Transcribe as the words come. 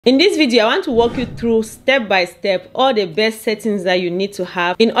In this video, I want to walk you through step by step all the best settings that you need to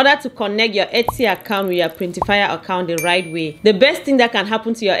have in order to connect your Etsy account with your Printify account the right way. The best thing that can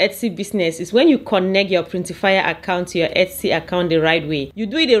happen to your Etsy business is when you connect your Printify account to your Etsy account the right way. You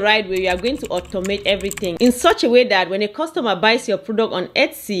do it the right way, you are going to automate everything in such a way that when a customer buys your product on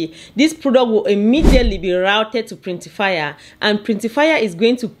Etsy, this product will immediately be routed to Printify, and Printify is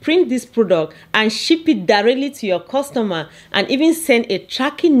going to print this product and ship it directly to your customer and even send a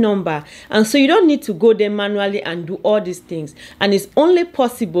tracking number. And so you don't need to go there manually and do all these things, and it's only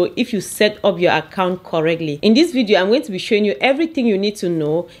possible if you set up your account correctly. In this video, I'm going to be showing you everything you need to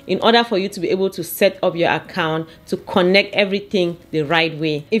know in order for you to be able to set up your account to connect everything the right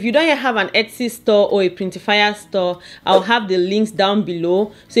way. If you don't yet have an Etsy store or a Printify store, I'll have the links down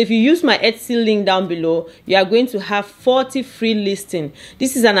below. So if you use my Etsy link down below, you are going to have 40 free listings.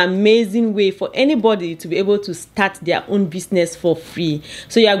 This is an amazing way for anybody to be able to start their own business for free.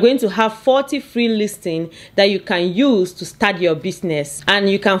 So you are going to have 40 free listings that you can use to start your business, and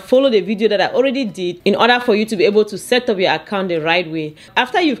you can follow the video that I already did in order for you to be able to set up your account the right way.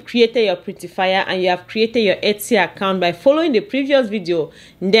 After you've created your Printify and you have created your Etsy account by following the previous video,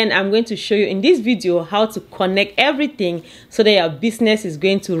 then I'm going to show you in this video how to connect everything so that your business is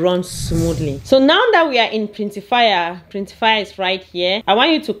going to run smoothly. So now that we are in Printify, Printify is right here. I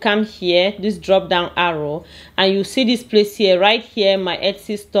want you to come here, this drop down arrow, and you see this place here. Right here, my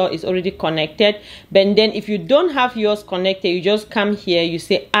Etsy store is already connected. But then if you don't have yours connected, you just come here, you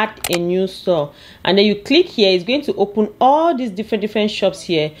say add a new store, and then you click here. It's going to open all these different shops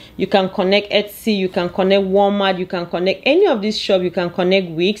here. You can connect Etsy, you can connect Walmart, you can connect any of these shops, you can connect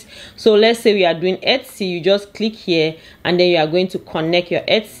Wix. So let's say we are doing Etsy, you just click here and then you are going to connect your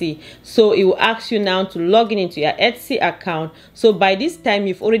Etsy. So it will ask you now to log in into your Etsy account. So by this time,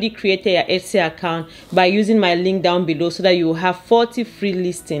 you've already created your Etsy account by using my link down below so that you will have 40 free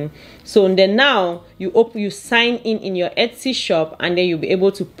listings. So then now you sign in your Etsy shop, and then you'll be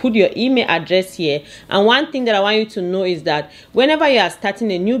able to put your email address here. And one thing that I want you to know is that whenever you are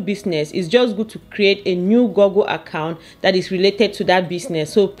starting a new business, it's just good to create a new Google account that is related to that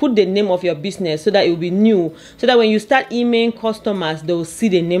business. So put the name of your business so that it will be new, so that when you start emailing customers, they will see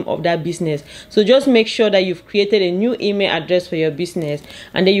the name of that business. So just make sure that you've created a new email address for your business,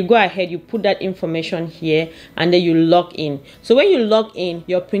 and then you go ahead, you put that information here, and then you log in. So when you log in,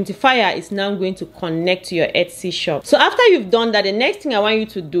 your Printify is now going to connect to your Etsy shop. So after you've done that, the next thing I want you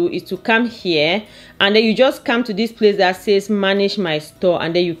to do is to come here, and then you just come to this place that says manage my store,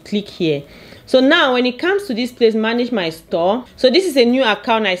 and then you click here. So now when it comes to this place, manage my store, so this is a new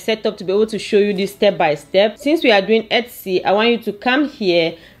account I set up to be able to show you this step by step. Since we are doing Etsy, I want you to come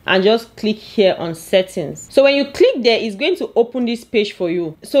here and just click here on settings. So when you click there, it's going to open this page for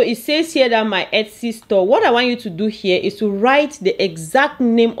you. So it says here that my Etsy store. What I want you to do here is to write the exact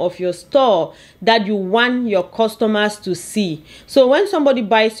name of your store that you want your customers to see. So when somebody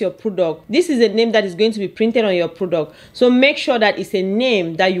buys your product, this is a name that is going to be printed on your product. So make sure that it's a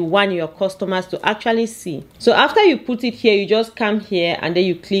name that you want your customers to actually see. So after you put it here, you just come here and then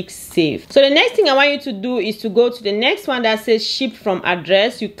you click save. So the next thing I want you to do is to go to the next one that says ship from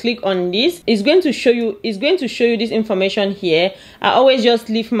address. You click on this. It's going to show you this information here. I always just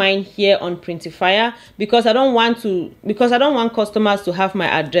leave mine here on Printify because I don't want customers to have my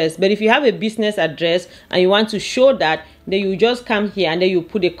address. But if you have a business address and you want to show that, then you just come here and then you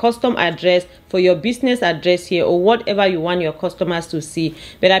put a custom address for your business address here, or whatever you want your customers to see.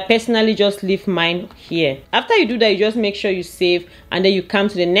 But I personally just leave mine here. After you do that, you just make sure you save, and then you come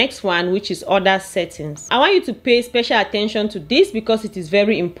to the next one, which is order settings. I want you to pay special attention to this because it is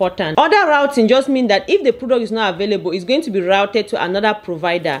very important. Order routing just means that if the product is not available, it's going to be routed to another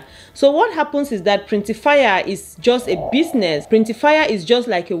provider. So what happens is that Printify is just a business. Printify is just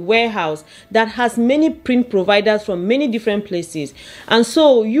like a warehouse that has many print providers from many different places. And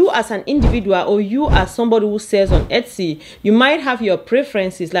so you as an individual, or you as somebody who sells on Etsy, you might have your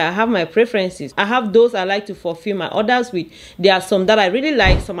preferences. Like I have my preferences. I have those I like to fulfill my orders with. There are some that I really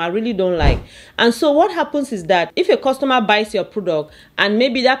like, some I really don't like. And so what happens is that if a customer buys your product, and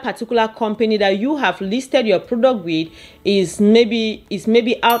maybe that particular company that you have listed your product with is maybe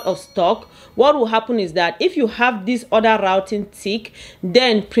out of stock, what will happen is that if you have this order routing tick,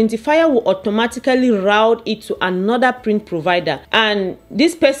 then Printify will automatically route it to another print provider, and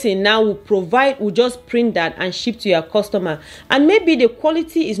this person now will just print that and ship to your customer. And maybe the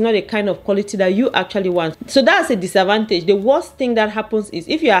quality is not the kind of quality that you actually want. So that's a disadvantage. The worst thing that happens is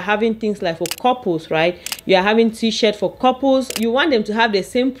if you are having things like for couples, right? You are having t-shirt for couples, you want them to have the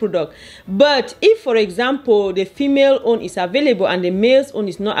same product. But if, for example, the female own is available and the male's own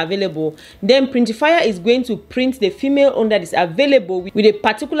is not available, then Printify is going to print the female own that is available with a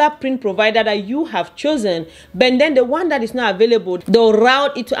particular print provider that you have chosen. But then the one that is not available, they'll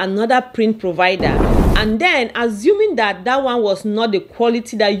route it to another print provider. And then, assuming that that one was not the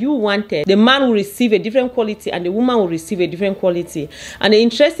quality that you wanted, the man will receive a different quality and the woman will receive a different quality. And the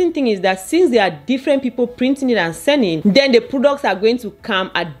interesting thing is that since there are different people printing it and sending, then the products are going to come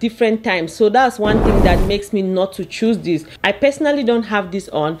at different times. So that's one thing that makes me not to choose this. I personally don't have this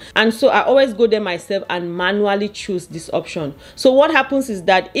on, and so I always go there myself and manually choose this option. So what happens is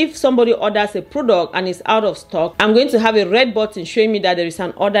that if somebody orders a product and it's out of stock, I'm going to have a red button showing me that there is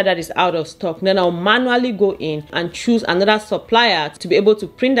an order that is out of stock. Then I'll manually go in and choose another supplier to be able to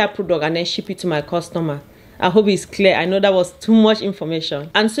print that product and then ship it to my customer. I hope it's clear. I know that was too much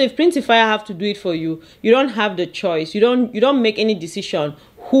information. And so if Printify have to do it for you, you don't have the choice. You don't make any decision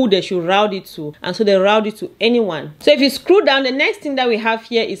who they should route it to, and so they route it to anyone. So if you scroll down, the next thing that we have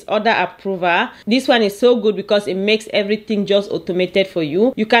here is order approver. This one is so good because it makes everything just automated for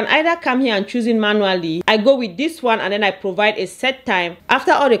you. You can either come here and choose it manually. I go with this one and then I provide a set time.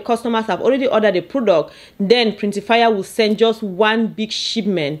 After all the customers have already ordered the product, then Printify will send just one big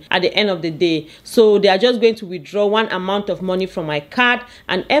shipment at the end of the day. So they are just going to withdraw one amount of money from my card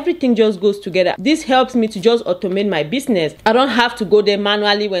and everything just goes together. This helps me to just automate my business. I don't have to go there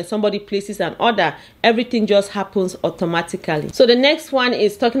manually. When somebody places an order, everything just happens automatically. So the next one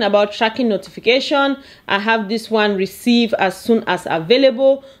is talking about tracking notification. I have this one, receive as soon as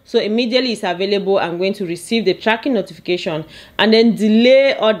available. So immediately it's available, I'm going to receive the tracking notification. And then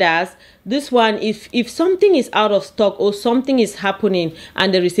delay orders. This one, if something is out of stock or something is happening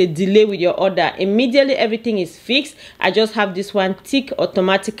and there is a delay with your order, immediately everything is fixed. I just have this one tick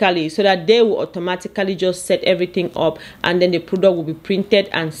automatically so that they will automatically just set everything up and then the product will be printed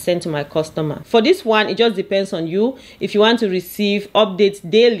and sent to my customer. For this one, it just depends on you. If you want to receive updates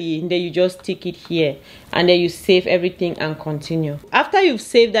daily, then you just tick it here and then you save everything and continue. After you've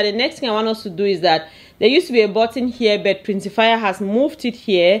saved that, the next thing I want us to do is that there used to be a button here, but Printify has moved it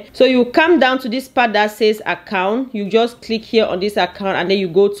here. So you come down to this part that says account. You just click here on this account and then you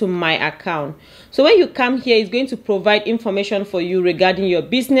go to my account. So when you come here, it's going to provide information for you regarding your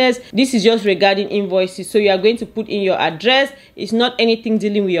business. This is just regarding invoices. So you are going to put in your address. It's not anything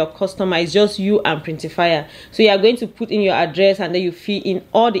dealing with your customer. It's just you and Printify. So you are going to put in your address and then you fill in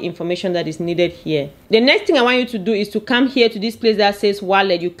all the information that is needed here. The next thing I want you to do is to come here to this place that says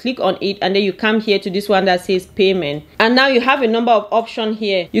wallet. You click on it and then you come here to this one that says payment. And now you have a number of options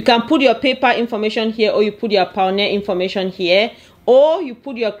here. You can put your PayPal information here, or you put your Pioneer information here, or you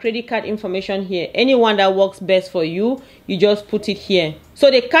put your credit card information here. Anyone that works best for you, you just put it here. So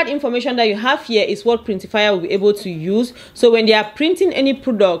the card information that you have here is what Printify will be able to use. So when they are printing any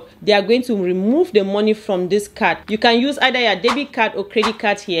product, they are going to remove the money from this card. You can use either your debit card or credit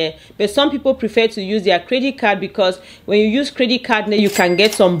card here, but some people prefer to use their credit card because when you use credit card, then you can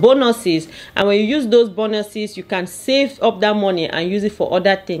get some bonuses, and when you use those bonuses, you can save up that money and use it for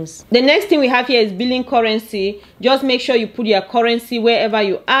other things. The next thing we have here is billing currency. Just make sure you put your currency wherever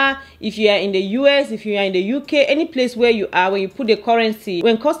you are. If you are in the US, if you are in the UK, any place where you are, when you put the currency,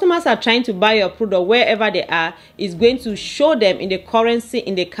 when customers are trying to buy your product wherever they are, it's going to show them in the currency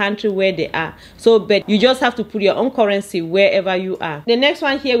in the country where they are. So but you just have to put your own currency wherever you are. The next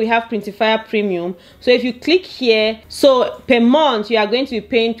one here, we have Printify Premium. So if you click here, so per month you are going to be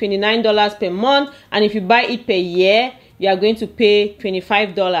paying $29 per month, and if you buy it per year, you are going to pay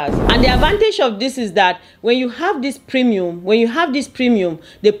 $25. And the advantage of this is that when you have this premium,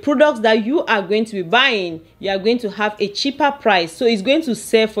 the products that you are going to be buying, you are going to have a cheaper price. So it's going to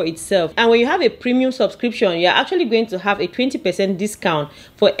sell for itself. And when you have a premium subscription, you are actually going to have a 20% discount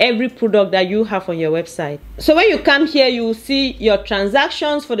for every product that you have on your website. So when you come here, you will see your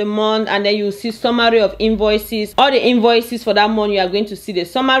transactions for the month, and then you will see summary of invoices. All the invoices for that month, you are going to see the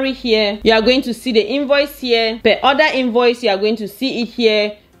summary here. You are going to see the invoice here. Per order invoice, you are going to see it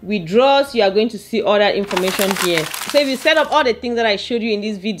here. Withdrawals, you are going to see all that information here. So if you set up all the things that I showed you in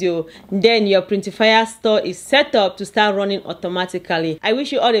this video, then your Printify store is set up to start running automatically. I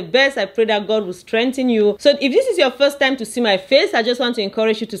wish you all the best. I pray that God will strengthen you. So if this is your first time to see my face, I just want to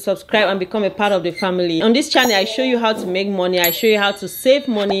encourage you to subscribe and become a part of the family. On this channel, I show you how to make money, I show you how to save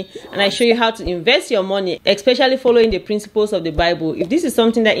money, and I show you how to invest your money, especially following the principles of the Bible. If this is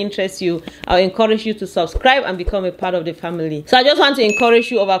something that interests you, I'll encourage you to subscribe and become a part of the family. So I just want to encourage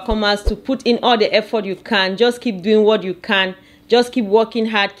you overcomers to put in all the effort you can. Just keep doing what you can. Just keep working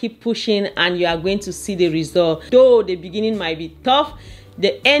hard, keep pushing, and you are going to see the result. Though the beginning might be tough,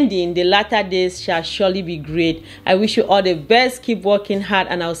 the ending, the latter days shall surely be great. I wish you all the best. Keep working hard,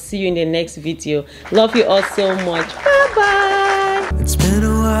 and I'll see you in the next video. Love you all so much. Bye bye. It's been a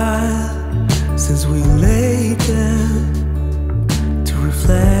while since we